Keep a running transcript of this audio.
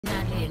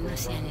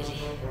हेर्नुहोस् यहाँनिर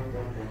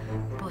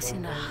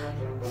पसिना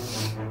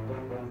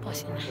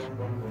पसिना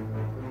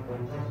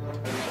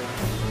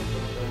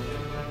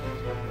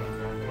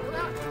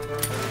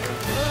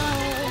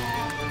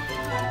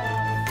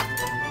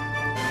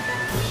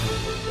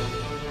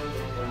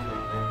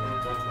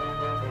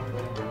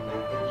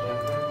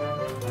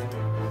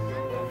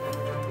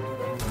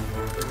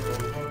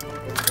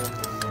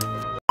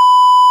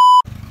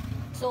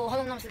So,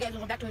 hello, namaste guys,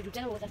 welcome back to my YouTube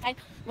channel. Fine,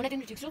 म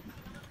तिमी ठिक छु.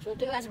 So,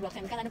 त्यो आज भ्लग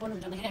हामी कहाँ जानुपर्ने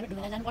हुन्छ भन्दाखेरि हामी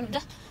ढुङ्गा जानुपर्ने हुन्छ.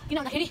 किन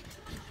भन्दाखेरि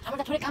हाम्रो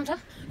त थोरै काम छ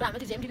र हाम्रो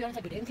त्यो जेएमटिभी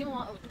अनुसार भेटेको थियौँ.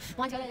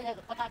 मान्छेलाई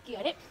कता के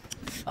अरे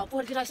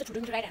पोखरीतिर यसो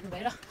छुट्टो राइड हान्नु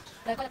भएर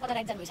र कता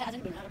राइड जानु भएछ. आज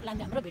भेट्न प्लान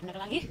हाम्रो भेट्नको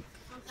लागि.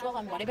 सो अब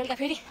हामी भरे बेलुका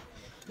फेरि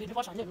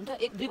भेट्नुपर्छ भन्दै हुनुहुन्छ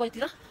 1-2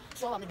 बजीतिर.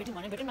 सो अब हामी भेट्यौँ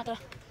भने भेट्यौँ नत्र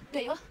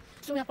त्यही हो.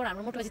 सो यहाँ पर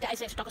हाम्रो मोटो चाहिँ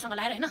आइसकेको टक्कसँग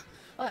लाएर होइन.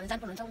 अब हामी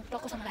जानुपर्ने हुन्छ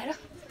टक्कसँग लाएर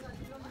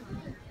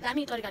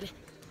दामी तरिकाले.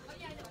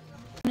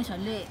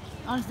 मानिसहरूले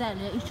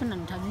अर्सदाहरूले स्टोन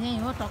हान्नु थाल्छ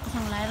यहीँ हो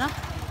टक्कसँग लाएर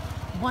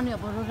बन्यो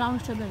अब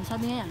राउन्ड स्टोरीहरू सब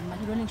यहीँ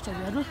हाल्नु रोलिङ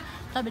स्टोरीहरू.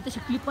 तपाईँहरू त्यसो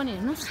क्लिप पनि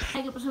हेर्नुहोस्.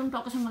 साइकल पसल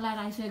टक्कसँग लाएर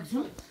आइसकेको छु.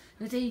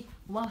 यो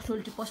चाहिँ वा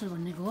सोल्टी पसल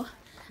भन्नेको हो.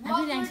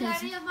 हामी आइसकेको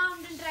छु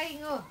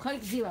खै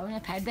जे भए पनि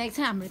यहाँ फ्याट ब्याग छ.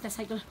 हाम्रो यता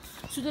साइकल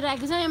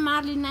सुतिरहेको छ. यहाँ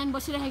मार्लिन 9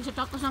 बसिरहेको छ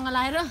टक्कसँग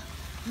लाएर.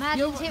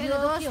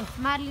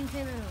 मार्लिन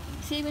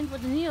 7 पो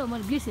त नि हो.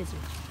 मैले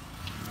बिर्सेछु.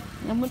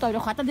 म तपाईँले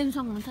खतरा देख्नु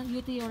सक्नुहुन्छ.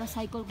 यो चाहिँ एउटा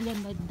साइकल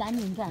ल्यान्ड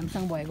दामी हुन्छ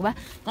हामीसँग भएको भए.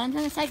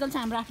 दामीसँग साइकल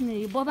चाहिँ हाम्रो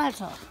आफ्नो बबाल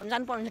छ.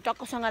 जानुपर्ने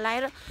टक्कसँग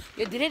लाएर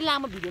यो धेरै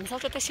लामो भिडियो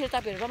हुनसक्छ. त्यसरी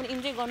तपाईँहरू पनि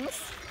इन्जोय गर्नुहोस्.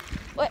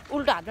 ओ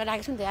उल्टो हातमा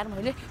राखेको छु नि त यार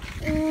मैले.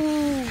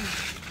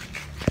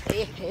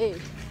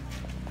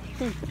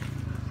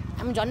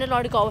 हामी झन्डै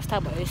लडेको अवस्था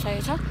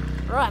भइसकेको छ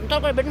र हामी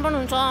तर्केर भेट्नु पनि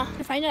हुन्छ.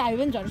 फाइनल हामी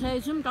पनि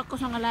झरिसकेको छौँ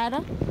टक्कसँग लाएर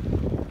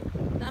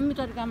दामी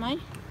तरिकामा है.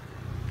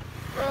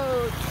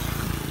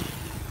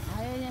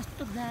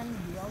 यस्तो दामी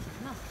भिडियो आउँछ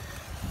होइन.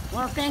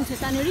 मलाई ट्याङ्क छ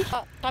त्यहाँनिर.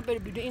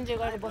 तपाईँहरू भिडियो इन्जोय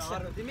गरेर बस्छ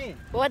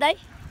हो दाइ.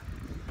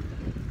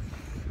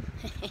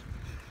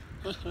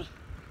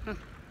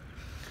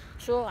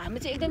 सो हामी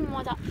चाहिँ एकदम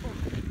मजा.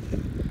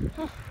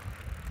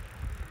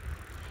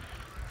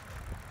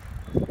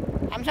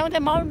 हामीसँग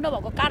चाहिँ माउन्ट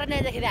नभएको कारणले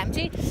गर्दाखेरि हामी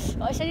चाहिँ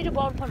यसरी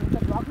बाउन्ड फल हुन्छ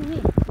भ्लग नि.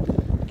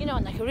 किन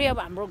भन्दाखेरि अब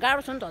हाम्रो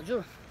गाह्रो छ नि त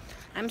हजुर.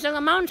 हामीसँग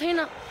माउन्ट छैन.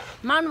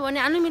 माउन्ट भने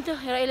हाल्नु मिल्थ्यो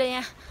र अहिले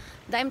यहाँ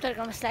दामी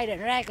तरिकामा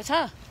स्लाइडहरू राखेको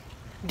छ.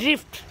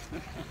 ड्रिफ्ट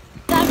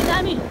दामी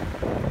दामी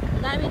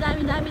दामी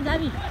दामी दामी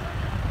दामी.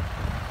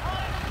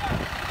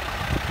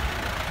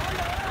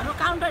 हाम्रो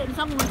काउन्टर हेर्नु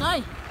सक्नुहुन्छ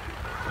है.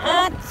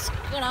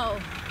 केटा हो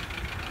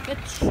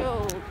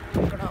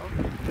केटा हो.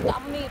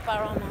 दामी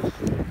पारामा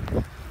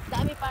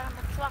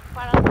चुवाक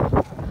पारामा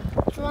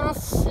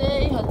चुवासै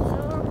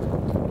हजुर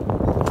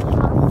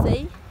चुवासै.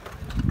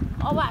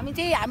 अब हामी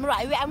चाहिँ हाम्रो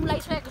हाइवे आउनु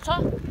लागिसकेको छ.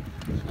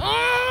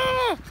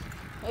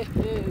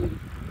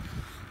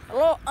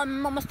 हेलो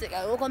नमस्ते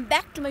welcome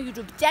back to my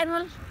YouTube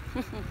channel.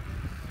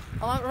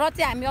 र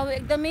चाहिँ हामी अब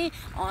एकदमै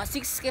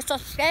 6K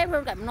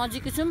सब्सक्राइबरको हामी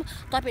नजिकै छौँ.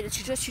 तपाईँहरू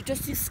छिटो छिटो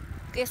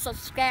 6K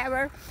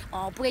सब्सक्राइबर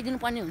पुगाइदिनु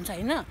पर्ने हुन्छ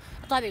होइन.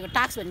 तपाईँहरूको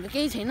टास्क भनेको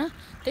केही छैन.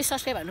 त्यही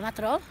सब्सक्राइब हान्नु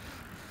मात्र हो.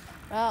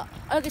 र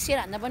अलिकति सेयर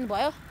हान्दा पनि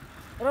भयो.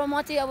 र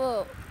म चाहिँ अब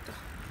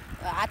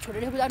हात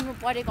छोडेर जानु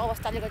परेको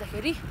अवस्थाले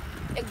गर्दाखेरि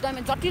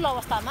एकदमै जटिल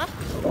अवस्थामा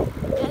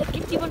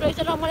गिफ्टी पनि रहेछ.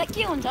 र मलाई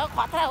के हुन्छ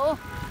खतरा हो.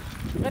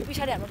 र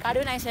पछाडि हाम्रो गाडी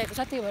पनि आइसकेको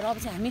छ. त्यही भएर अब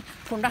चाहिँ हामी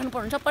फोन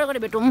राख्नुपर्ने हुन्छ. पर गएर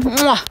भेटौँ.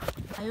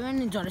 हामी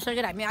पनि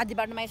झरिसकेर हामी आधी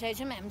बाटोमा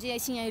आइसकेको छौँ. हामी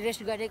चाहिँ यहाँ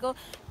रेस्ट गरेको.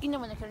 किन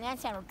भन्दाखेरि यहाँ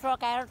चाहिँ हाम्रो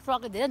ट्रक आएर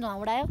ट्रकले धेरै धुवा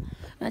उडायो.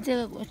 यहाँ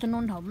चाहिँ यस्तो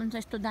नोन ठाउँ पनि छ.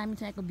 यस्तो दामी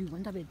छ यहाँको भ्यू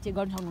पनि तपाईँहरू चेक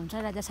गर्न सक्नुहुन्छ.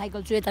 र त्यहाँ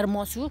साइकल छु यता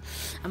म छु.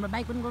 हाम्रो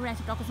बाइक पनि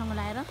गइरहेको छ टक्कसँग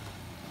लाएर.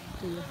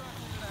 त्यही हो.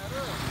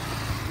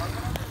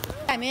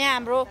 हामी यहाँ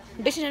हाम्रो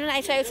डेस्टिनेसन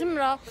आइसकेको छौँ.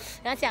 र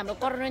यहाँ चाहिँ हाम्रो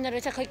करोना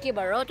रहेछ. खै के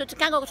भएर हो त्यो चाहिँ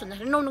कहाँ गएको छ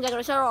भन्दाखेरि नुहाउनु गएको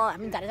रहेछ. र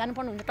हामी धारा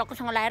जानुपर्ने हुन्छ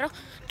टक्कसँग लाएर.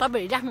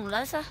 तपाईँहरू राख्नु हुँदो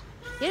रहेछ.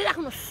 हेरि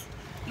राख्नुहोस्.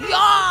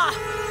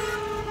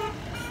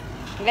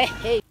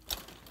 हे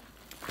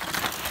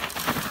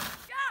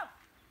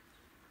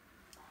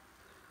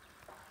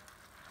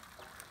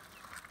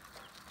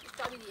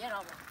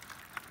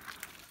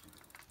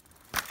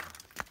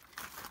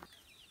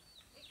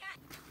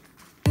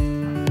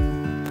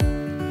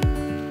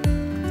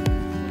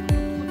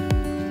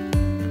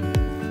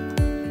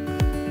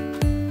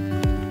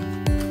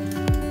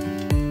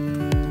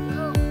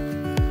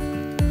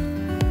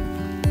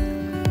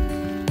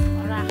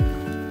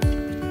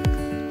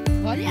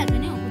भइहाल्छ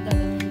नि हौ.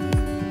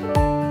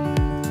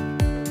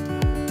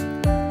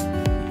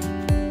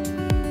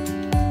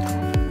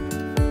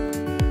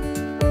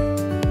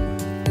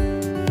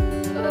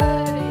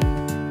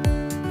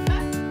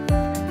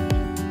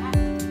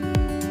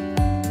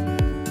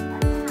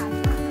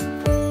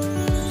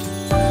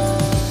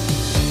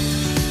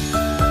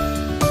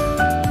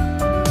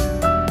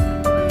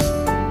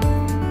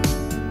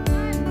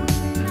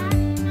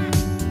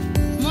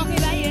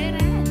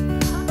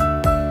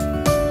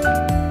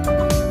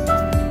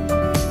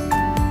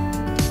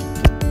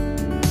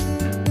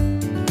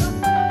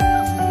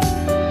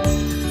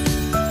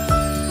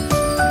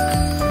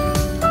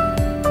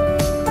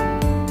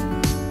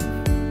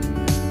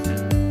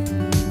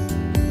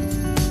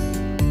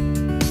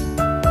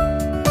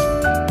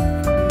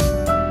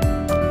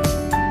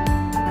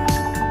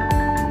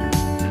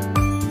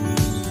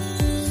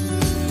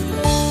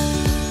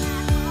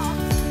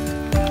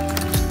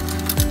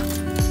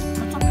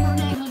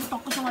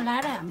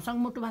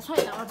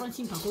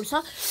 सिम्फाकुर छ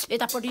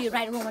यतापट्टि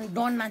राइट रोमन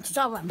डन मान्छे छ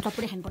अब हामी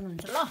चटपटी खानुपर्ने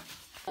हुन्छ ल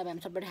अब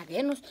हामी चटपटी खाएको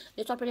हेर्नुहोस्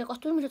यो चटपटी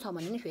कस्तो मिठो छ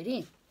भने नि फेरि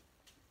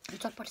यो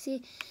चटपटी चाहिँ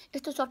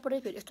यस्तो चटपटी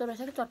फेरि यस्तो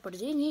रहेछ कि चटपटी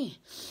चाहिँ नि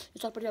यो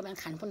चटपटी अब हामी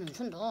खानुपर्ने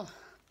हुन्छ नि त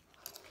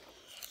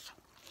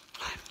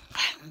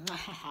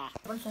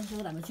पनि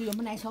संसार हाम्रो चाहिँ यो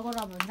पनि आइसक्यो र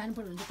अब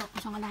जानुपर्ने हुन्छ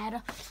टक्कसँग लगाएर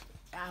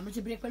हाम्रो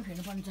चाहिँ ब्रेक पनि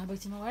फेर्नुपर्ने छ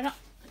बैसीमा गएर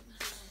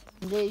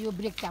यो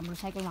ब्रेक चाहिँ हाम्रो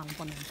साइकलमा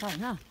हाल्नुपर्ने हुन्छ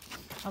होइन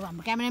अब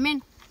हाम्रो क्यामेराम्यान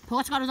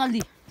फोकस गर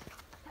जल्दी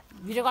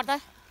भिडियो गर्दा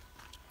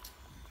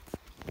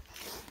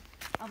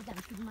अब त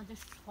हामी सुरुमा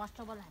चाहिँ फर्स्ट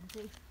अफ अल हामी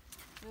चाहिँ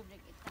यो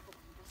ब्रेक यताको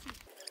भन्नुपर्छ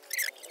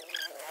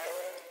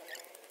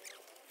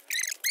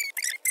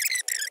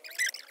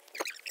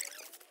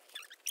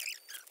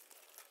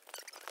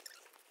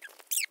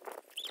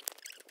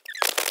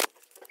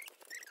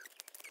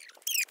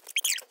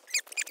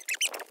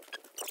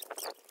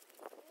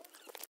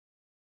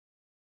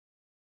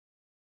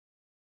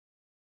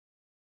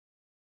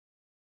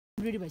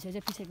रेडी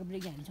भइसकेपछि पछाडिको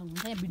ब्रेक हाल्नु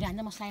सक्नुहुन्छ यहाँ भिडियो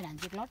हाल्दा म साइड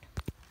हाल्छु एक लट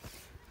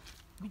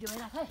भिडियो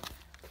भइरहेको है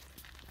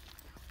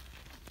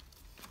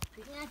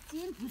फेरि यहाँ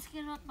चेन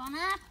फुस्केर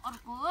तनाप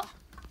अर्को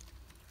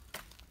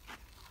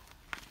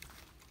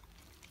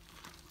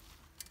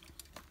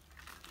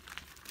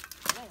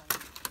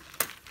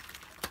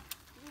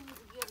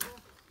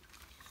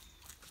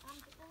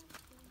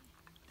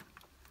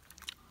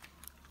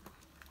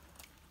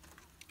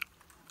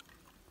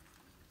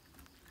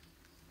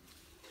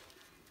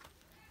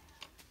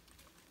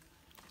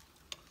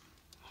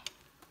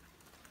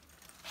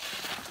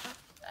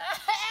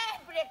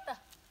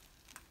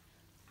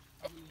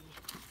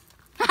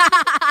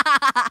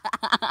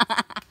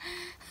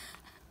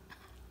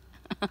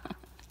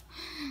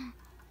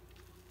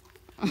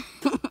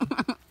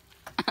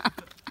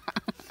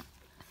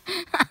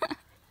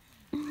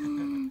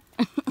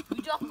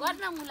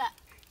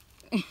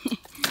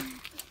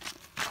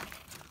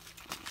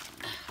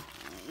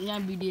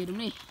यहाँ भिडियोहरू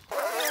नै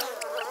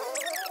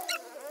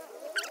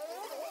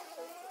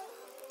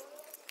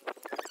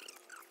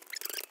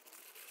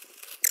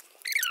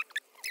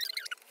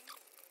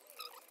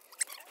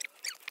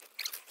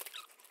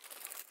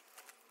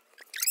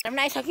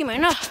आइसक्यौँ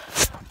होइन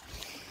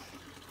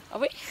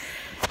अब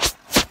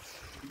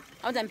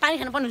त हामी पानी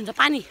खानुपर्ने हुन्छ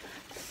पानी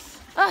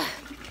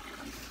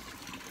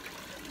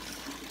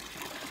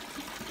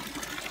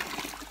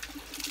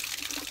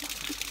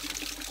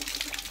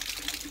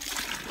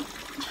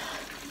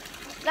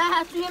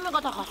तुयमै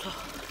कता खस्छ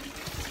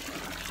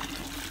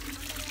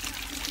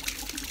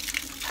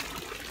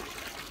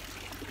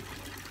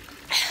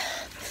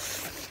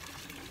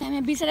हामी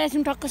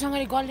बिचराएछौँ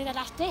टक्कसँगले गल्ली त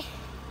लास्टै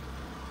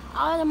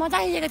अब त मजा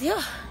आइसकेको थियो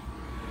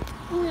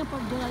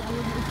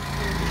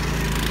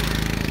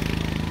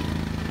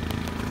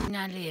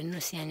यिनीहरूले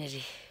हेर्नुहोस् यहाँनिर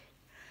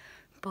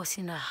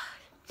पसिना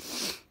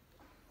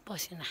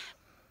पसिना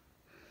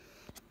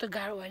यस्तो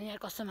गाह्रो भयो नि यहाँ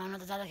कस्तो माउन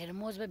त जाँदाखेरि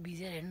मोजमा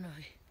भिजेर हेर्नु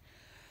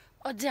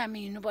अझै हामी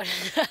हिँड्नु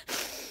पर्छ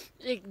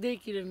 1-2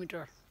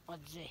 किलोमिटर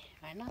अझै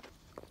होइन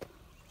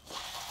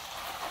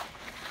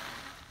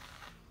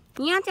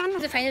यहाँ चाहिँ अन्त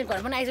चाहिँ फाइनल घर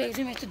पनि आइसकेको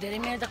छु म यस्तो धेरै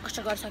मेहनत कष्ट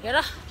गरिसकेर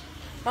अब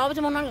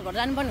चाहिँ म ननको घर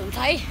जानुपर्ने हुन्छ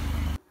है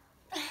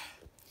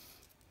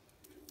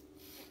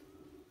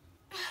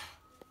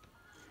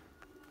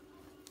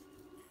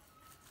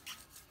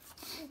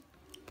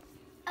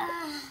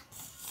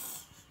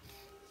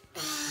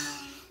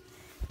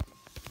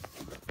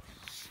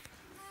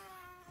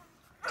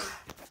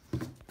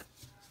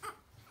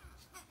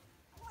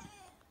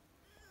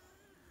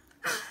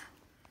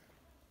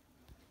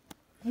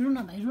रुन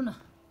भाइ रुन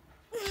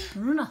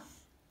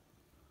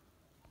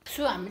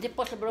सो हामी चाहिँ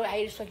पसलबाट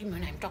आइसक्यौँ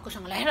भने हामी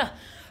टक्कसँग लगाएर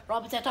र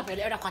अब चाहिँ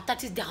तपाईँहरूले एउटा खतरा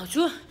चिज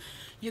देखाउँछु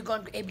यो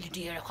गनको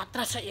एबिलिटी एउटा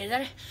खतरा छ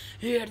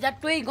हेर्दा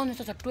टोय गन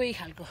जस्तो छ टोय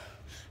खालको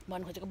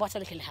भन्नु खोजेको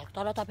बच्चाले खेल्ने खालको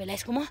तर तपाईँहरूलाई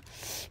यसको म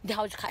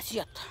देखाउँछु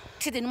खासियत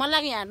एकछिन मन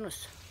लाग्यो यहाँ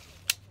हेर्नुहोस्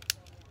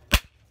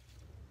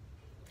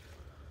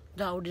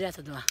धुवा उडिरहेको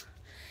छ धुवा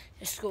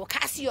यसको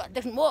खासियत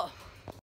देख्नु भयो